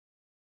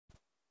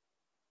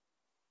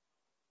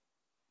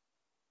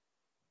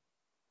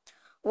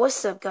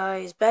What's up,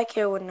 guys? Back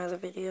here with another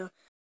video.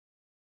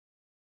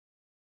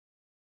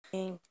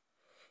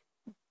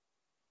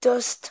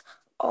 Dust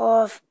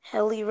off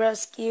heli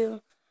rescue.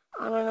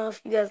 I don't know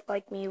if you guys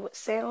like me with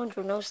sound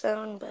or no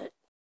sound, but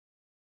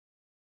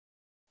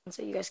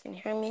so you guys can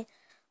hear me.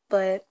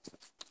 But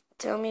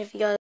tell me if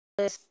you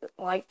guys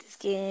like this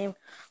game,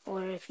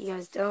 or if you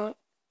guys don't.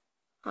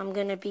 I'm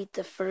gonna beat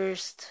the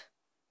first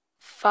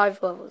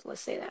 5 levels. Let's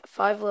say that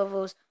 5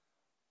 levels,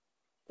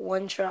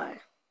 one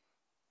try.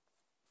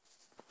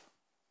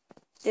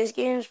 This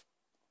game's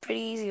pretty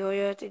easy. All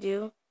you have to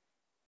do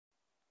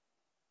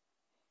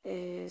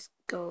is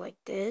go like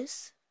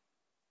this,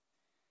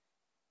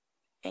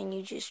 and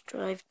you just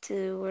drive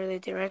to where they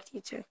direct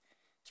you to.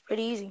 It's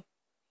pretty easy.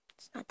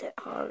 It's not that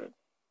hard.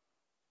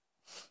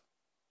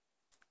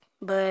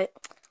 But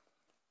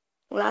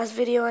last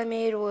video I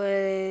made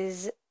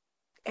was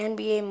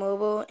NBA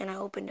Mobile, and I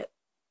opened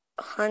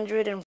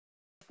 100.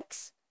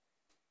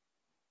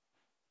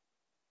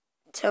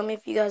 Tell me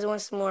if you guys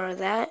want some more of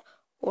that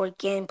or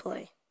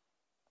gameplay.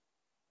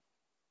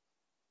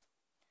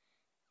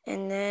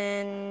 And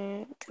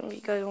then tell me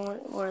if you guys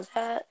want more of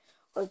that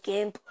or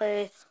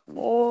gameplay,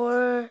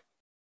 or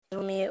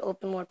let me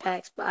open more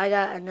packs. But I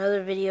got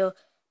another video,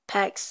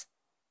 packs.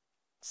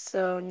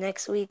 So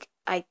next week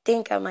I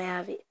think I might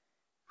have it.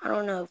 I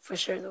don't know for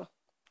sure though.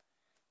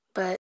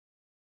 But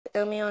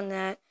tell me on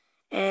that.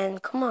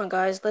 And come on,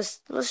 guys,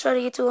 let's try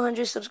to get to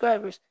 100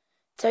 subscribers.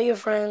 Tell your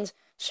friends,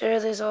 share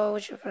this all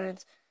with your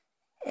friends,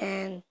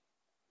 and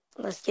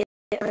let's get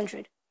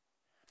 100.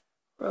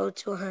 Road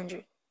to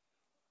 100.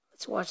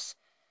 Let's watch.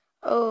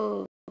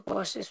 Oh,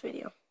 watch this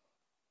video.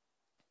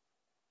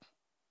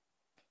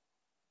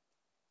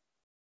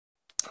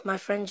 My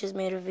friend just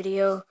made a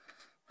video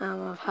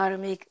of how to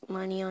make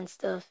money on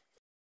stuff.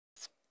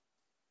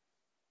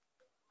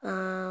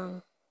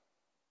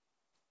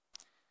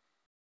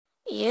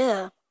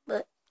 Yeah,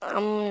 but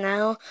I'm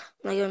not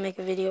gonna make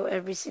a video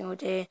every single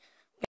day.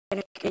 I'm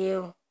gonna make a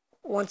video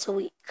once a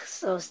week,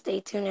 so stay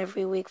tuned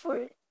every week for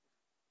it.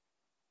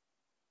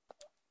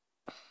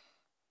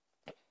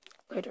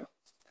 Later.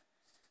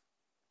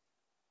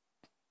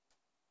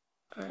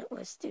 Alright,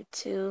 let's do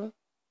 2.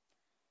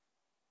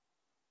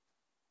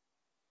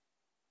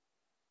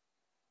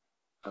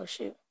 Oh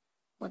shoot,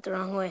 went the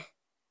wrong way.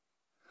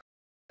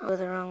 I went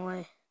the wrong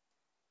way.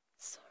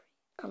 Sorry,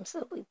 I'm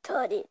so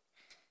retarded.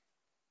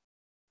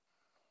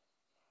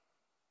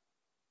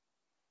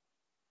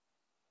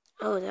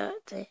 Oh, that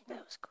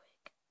was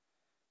quick.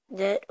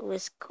 That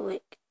was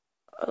quick.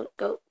 Oh,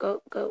 go,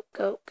 go, go,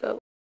 go, go.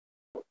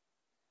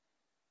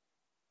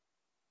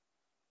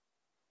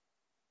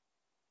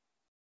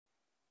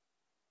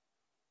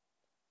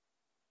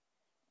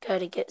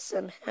 Gotta get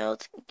some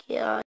health,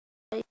 guys.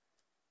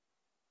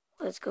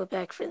 Let's go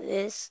back for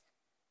this.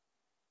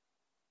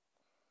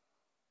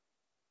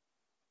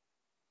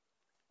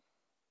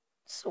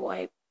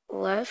 Swipe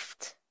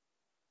left.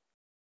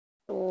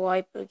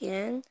 Swipe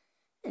again.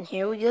 And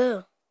here we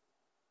go.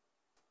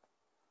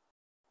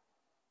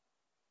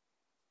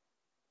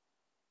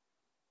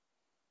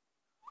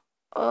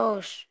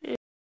 Oh, shoot.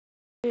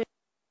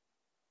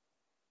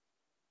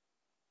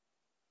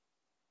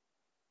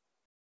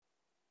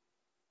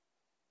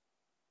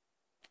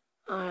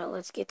 Alright,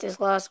 let's get this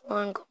last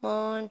one. Come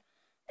on.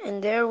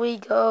 And there we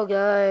go,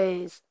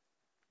 guys.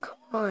 Come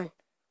on.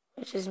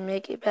 Let's just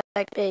make it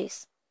back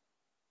base.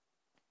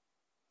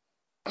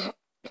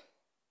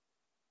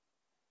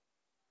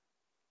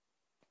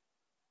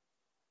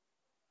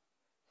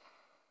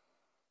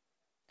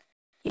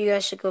 You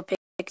guys should go pick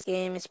this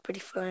game. It's pretty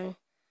fun.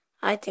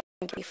 I think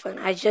it's pretty fun.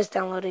 I just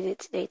downloaded it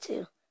today,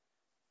 too.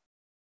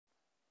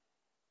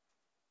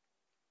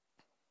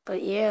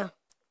 But yeah.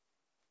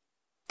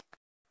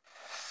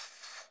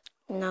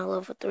 Now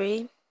level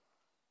 3.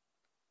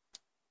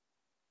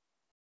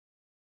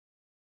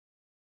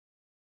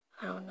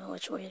 I don't know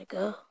which way to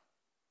go.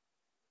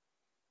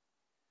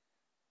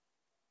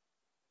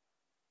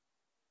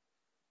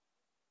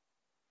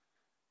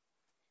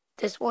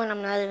 This one,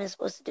 I'm not even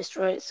supposed to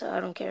destroy it, so I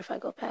don't care if I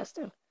go past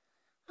them.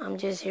 I'm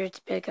just here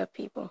to pick up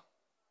people.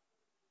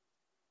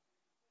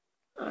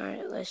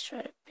 Alright, let's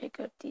try to pick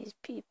up these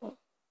people.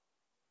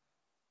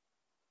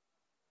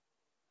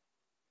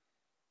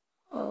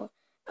 Oh,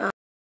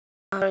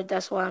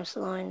 that's why I'm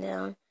slowing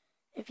down.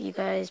 If you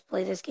guys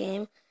play this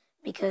game,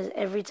 because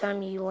every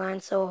time you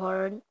land so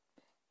hard,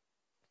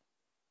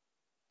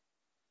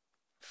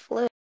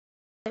 flip.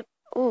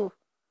 Ooh,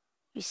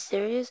 you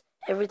serious?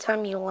 Every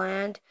time you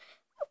land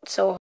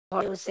so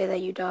hard, it would say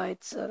that you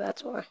died, so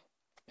that's why.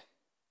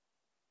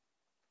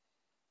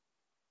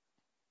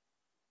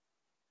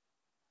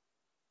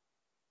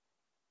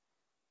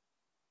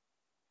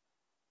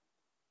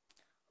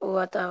 Oh,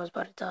 I thought I was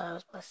about to die. I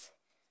was about to say,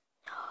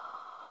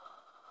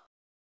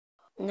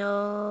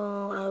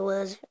 no, I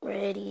wasn't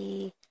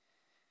ready.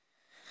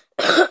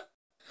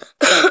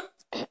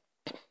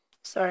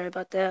 Sorry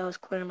about that. I was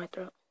clearing my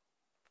throat.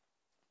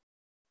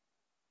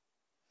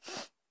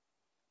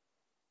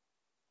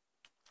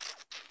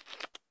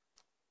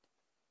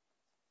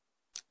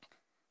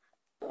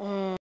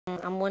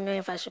 I'm wondering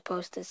if I should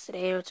post this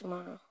today or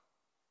tomorrow.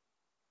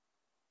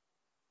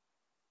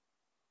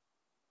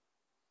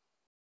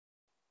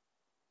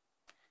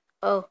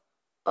 Oh,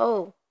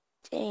 oh,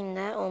 dang,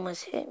 that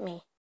almost hit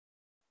me.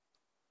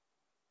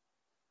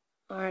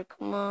 Alright,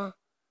 come on.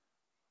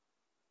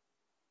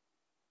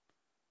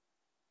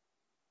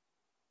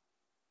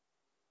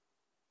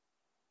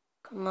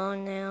 Come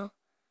on now.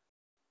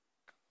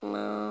 Come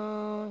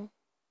on.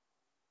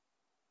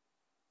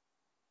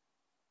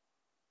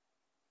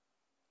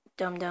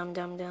 Dum dum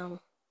dum dum.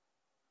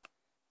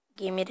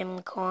 Give me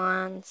them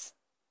coins.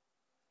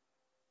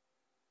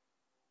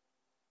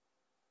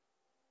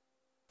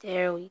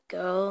 There we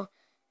go.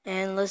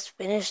 And let's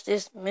finish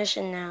this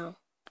mission now.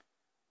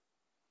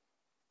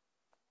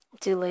 I'm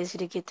too lazy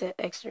to get the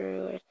extra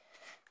reward.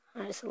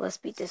 Alright, so let's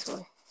beat this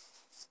one.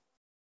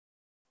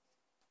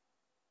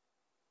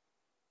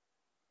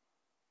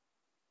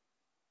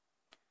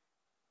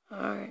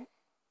 Alright.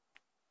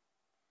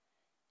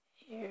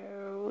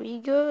 Here we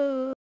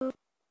go.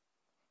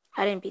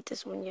 I didn't beat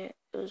this one yet.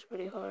 It was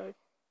pretty hard.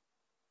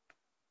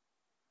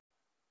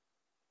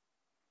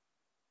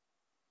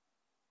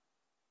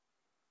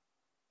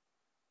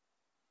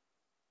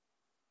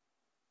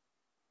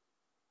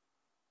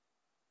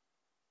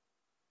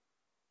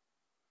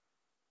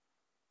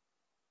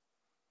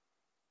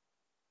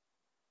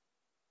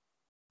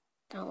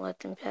 Don't let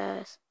them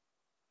pass.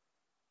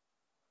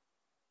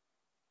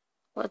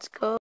 Let's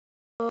go.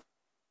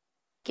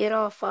 Get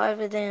all 5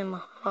 of them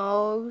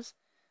hoes.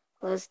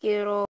 Let's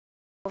get all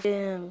of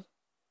them.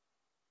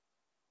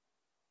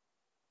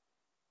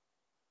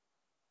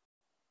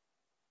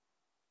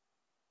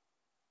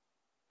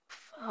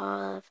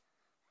 5.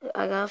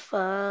 I got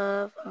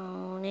 5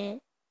 on it.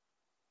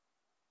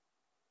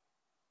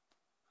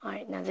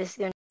 Alright, now this is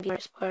going to be the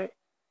hardest part.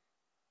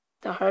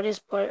 The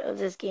hardest part of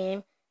this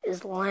game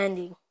is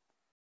landing.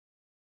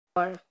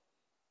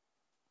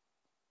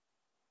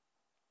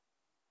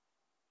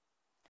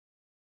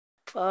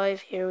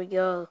 5, here we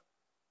go.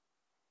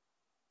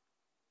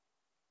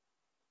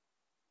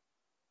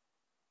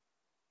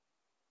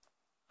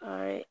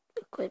 Alright,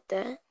 equip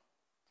that.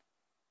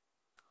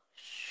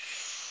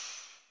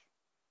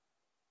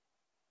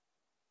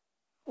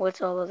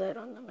 What's all of that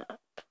on the map?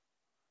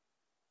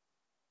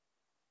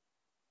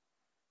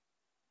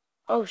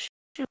 Oh, shoot.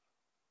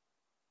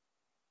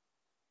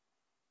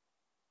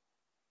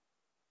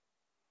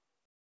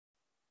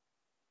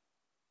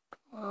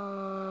 Come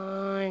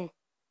on.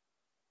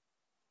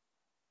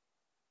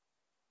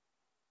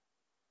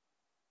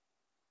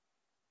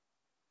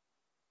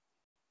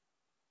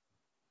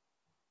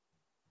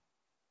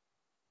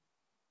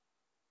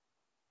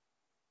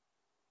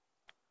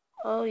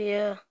 Oh,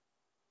 yeah.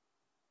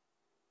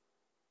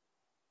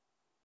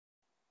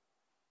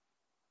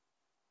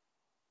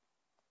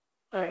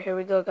 Alright, here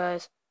we go,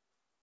 guys.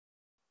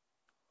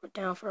 We're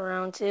down for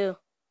round 2.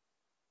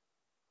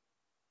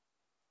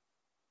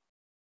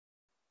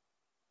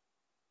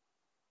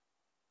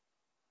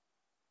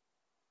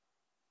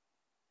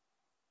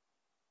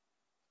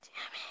 Damn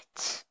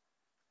it.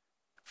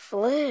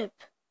 Flip.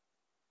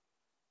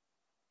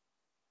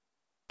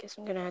 Guess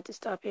I'm gonna have to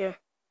stop here.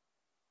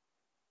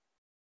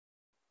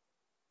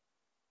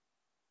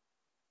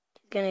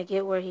 He's gonna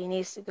get where he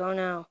needs to go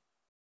now.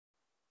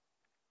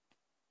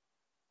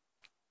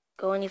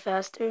 Go any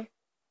faster?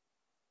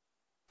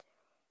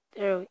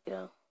 There we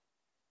go.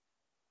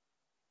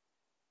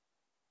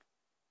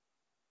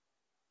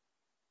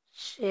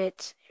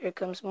 Shit, here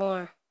comes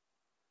more.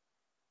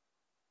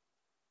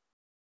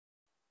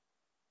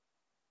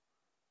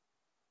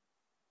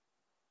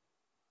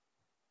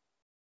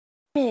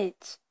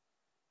 It.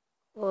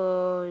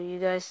 Whoa, you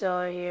guys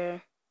saw it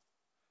here.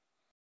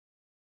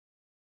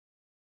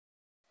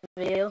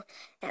 Video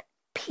and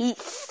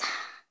peace.